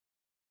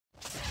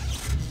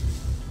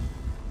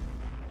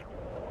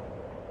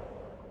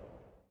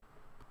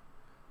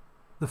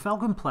The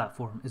Falcon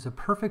Platform is a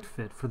perfect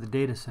fit for the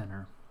data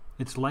center.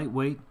 Its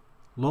lightweight,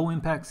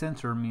 low-impact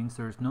sensor means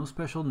there is no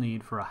special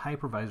need for a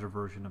hypervisor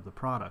version of the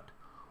product,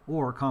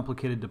 or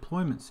complicated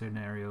deployment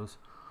scenarios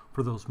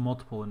for those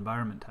multiple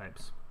environment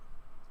types.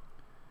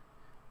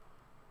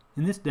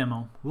 In this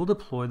demo, we'll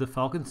deploy the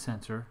Falcon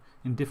sensor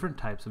in different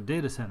types of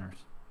data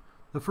centers.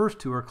 The first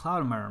two are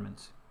cloud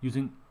environments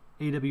using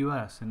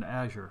AWS and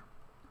Azure.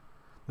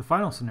 The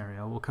final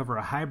scenario will cover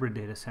a hybrid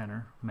data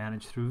center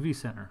managed through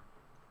vCenter.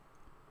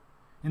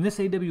 In this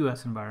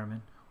AWS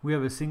environment, we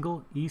have a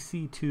single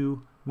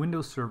EC2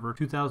 Windows Server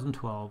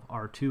 2012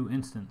 R2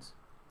 instance.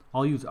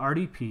 I'll use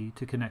RDP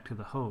to connect to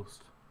the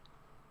host.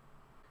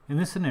 In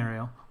this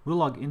scenario, we'll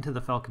log into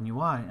the Falcon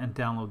UI and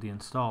download the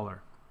installer.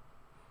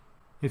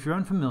 If you're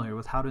unfamiliar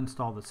with how to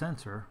install the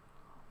sensor,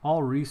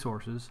 all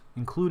resources,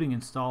 including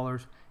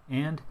installers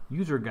and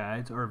user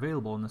guides, are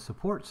available in the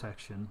support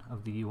section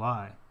of the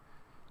UI.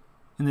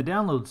 In the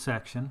download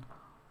section,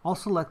 I'll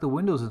select the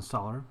Windows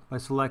installer by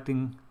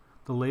selecting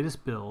the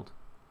latest build,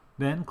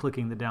 then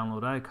clicking the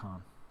download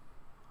icon.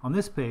 On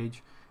this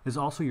page is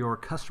also your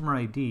customer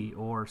ID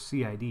or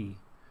CID.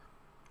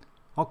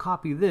 I'll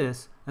copy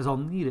this as I'll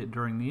need it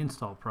during the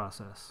install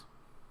process.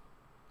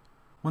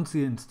 Once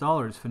the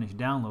installer is finished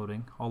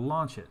downloading, I'll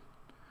launch it,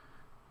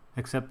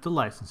 accept the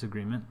license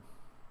agreement,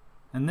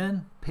 and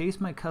then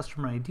paste my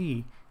customer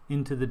ID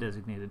into the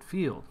designated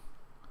field.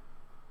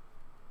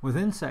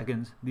 Within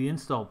seconds, the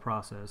install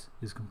process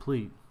is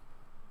complete.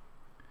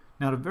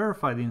 Now, to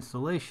verify the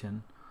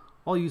installation,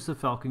 I'll use the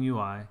Falcon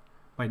UI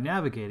by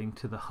navigating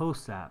to the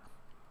hosts app.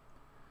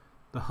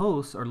 The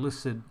hosts are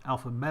listed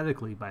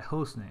alphabetically by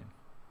host name,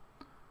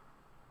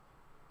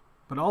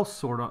 but I'll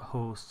sort out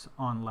hosts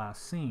on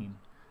last seen.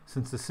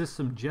 Since the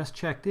system just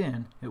checked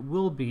in, it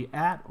will be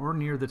at or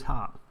near the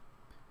top.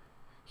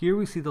 Here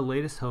we see the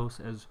latest host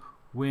as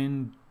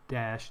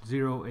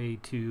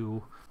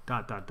win-0a2...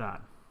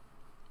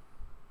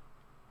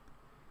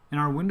 In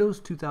our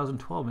Windows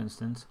 2012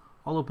 instance,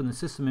 I'll open the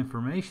System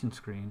Information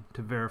screen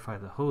to verify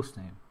the host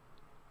name.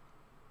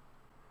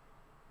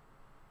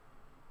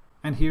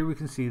 And here we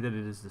can see that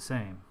it is the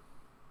same.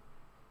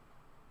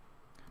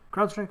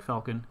 CrowdStrike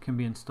Falcon can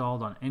be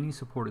installed on any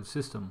supported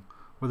system,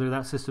 whether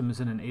that system is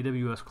in an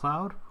AWS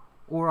cloud,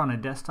 or on a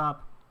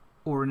desktop,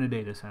 or in a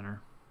data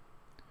center.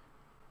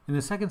 In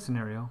the second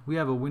scenario, we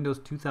have a Windows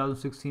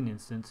 2016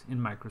 instance in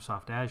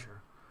Microsoft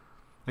Azure.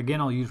 Again,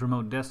 I'll use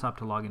Remote Desktop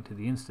to log into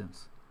the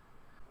instance.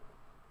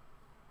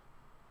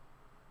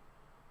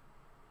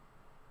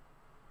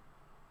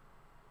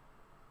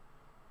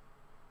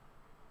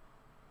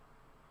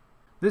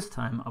 This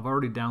time, I've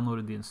already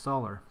downloaded the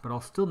installer, but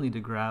I'll still need to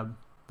grab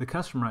the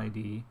customer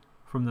ID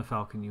from the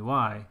Falcon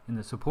UI in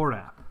the support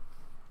app.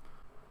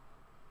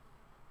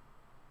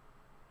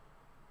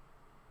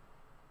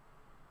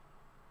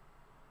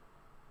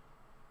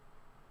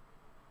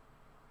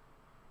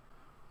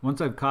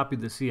 Once I've copied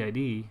the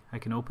CID, I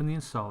can open the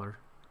installer,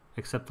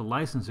 accept the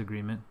license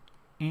agreement,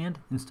 and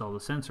install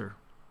the sensor.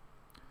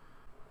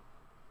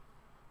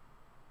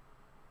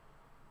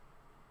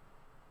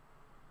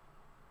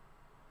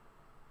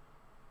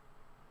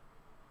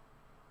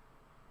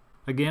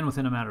 Again,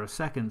 within a matter of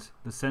seconds,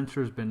 the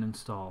sensor has been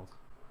installed.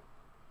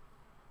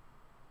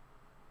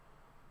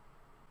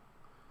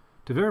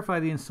 To verify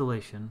the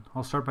installation,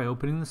 I'll start by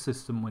opening the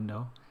system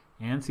window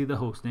and see the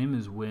host name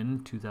is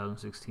Win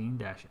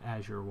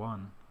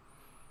 2016-Azure1.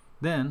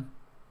 Then,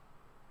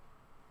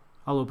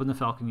 I'll open the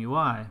Falcon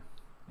UI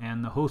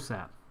and the host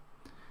app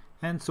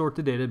and sort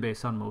the data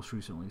based on most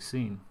recently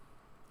seen.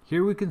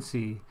 Here we can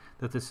see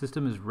that the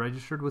system is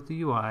registered with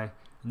the UI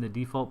and the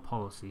default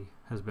policy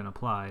has been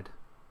applied.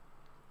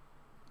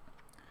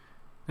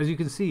 As you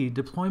can see,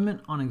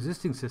 deployment on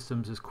existing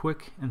systems is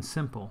quick and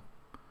simple.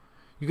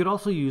 You could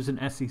also use an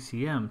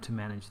SCCM to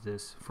manage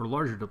this for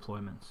larger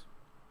deployments.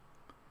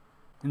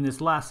 In this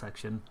last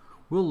section,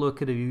 we'll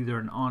look at either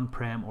an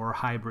on-prem or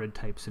hybrid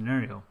type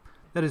scenario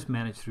that is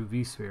managed through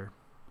vSphere.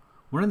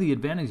 One of the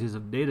advantages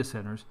of data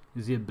centers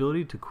is the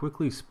ability to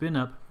quickly spin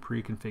up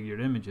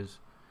pre-configured images.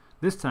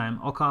 This time,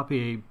 I'll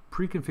copy a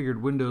pre-configured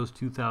Windows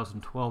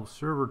 2012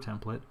 server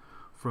template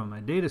from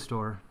my data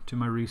store to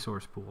my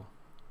resource pool.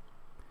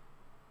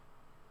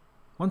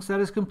 Once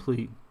that is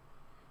complete,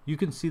 you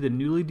can see the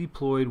newly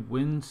deployed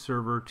Win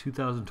Server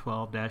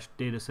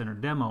 2012-Data Center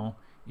demo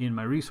in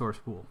my resource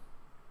pool.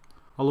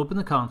 I'll open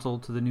the console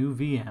to the new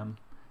VM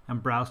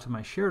and browse to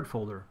my shared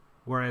folder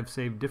where I have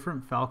saved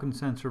different Falcon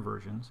sensor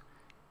versions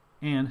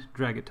and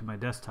drag it to my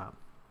desktop.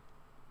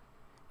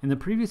 In the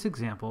previous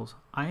examples,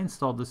 I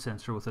installed the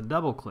sensor with a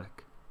double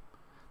click.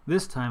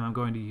 This time I'm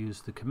going to use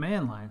the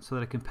command line so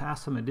that I can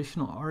pass some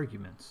additional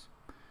arguments.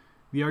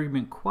 The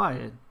argument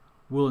quiet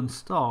will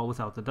install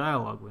without the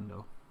dialog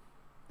window.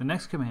 The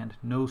next command,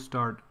 no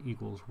start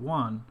equals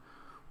 1,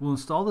 will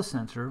install the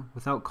sensor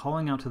without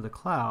calling out to the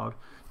cloud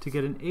to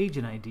get an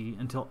agent ID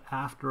until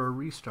after a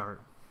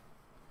restart.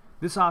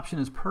 This option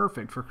is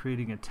perfect for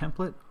creating a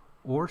template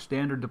or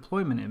standard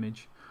deployment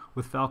image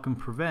with Falcon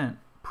Prevent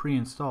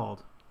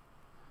pre-installed.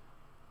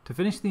 To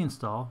finish the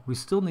install, we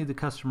still need the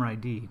customer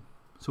ID,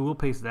 so we'll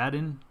paste that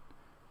in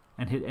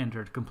and hit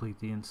enter to complete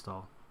the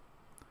install.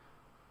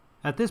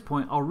 At this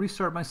point, I'll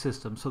restart my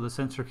system so the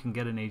sensor can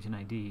get an agent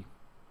ID.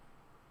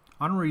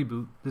 On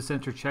reboot, the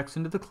sensor checks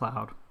into the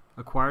cloud,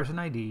 acquires an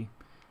ID,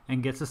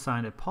 and gets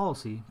assigned a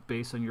policy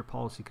based on your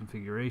policy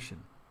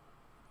configuration.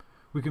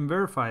 We can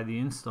verify the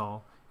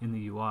install in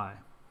the UI.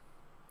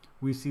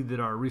 We see that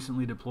our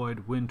recently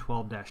deployed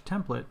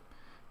Win12-template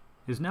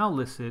is now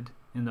listed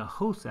in the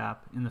Hosts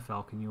app in the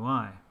Falcon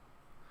UI.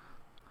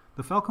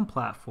 The Falcon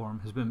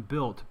Platform has been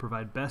built to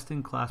provide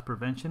best-in-class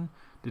prevention,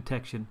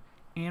 detection,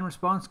 and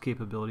response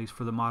capabilities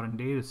for the modern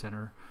data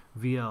center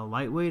via a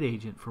lightweight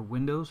agent for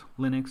Windows,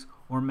 Linux,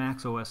 or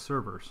macOS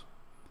servers.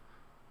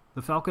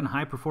 The Falcon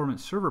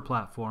high-performance server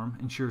platform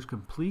ensures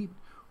complete,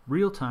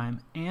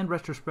 real-time, and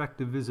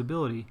retrospective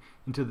visibility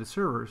into the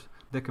servers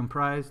that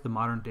comprise the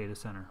modern data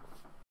center.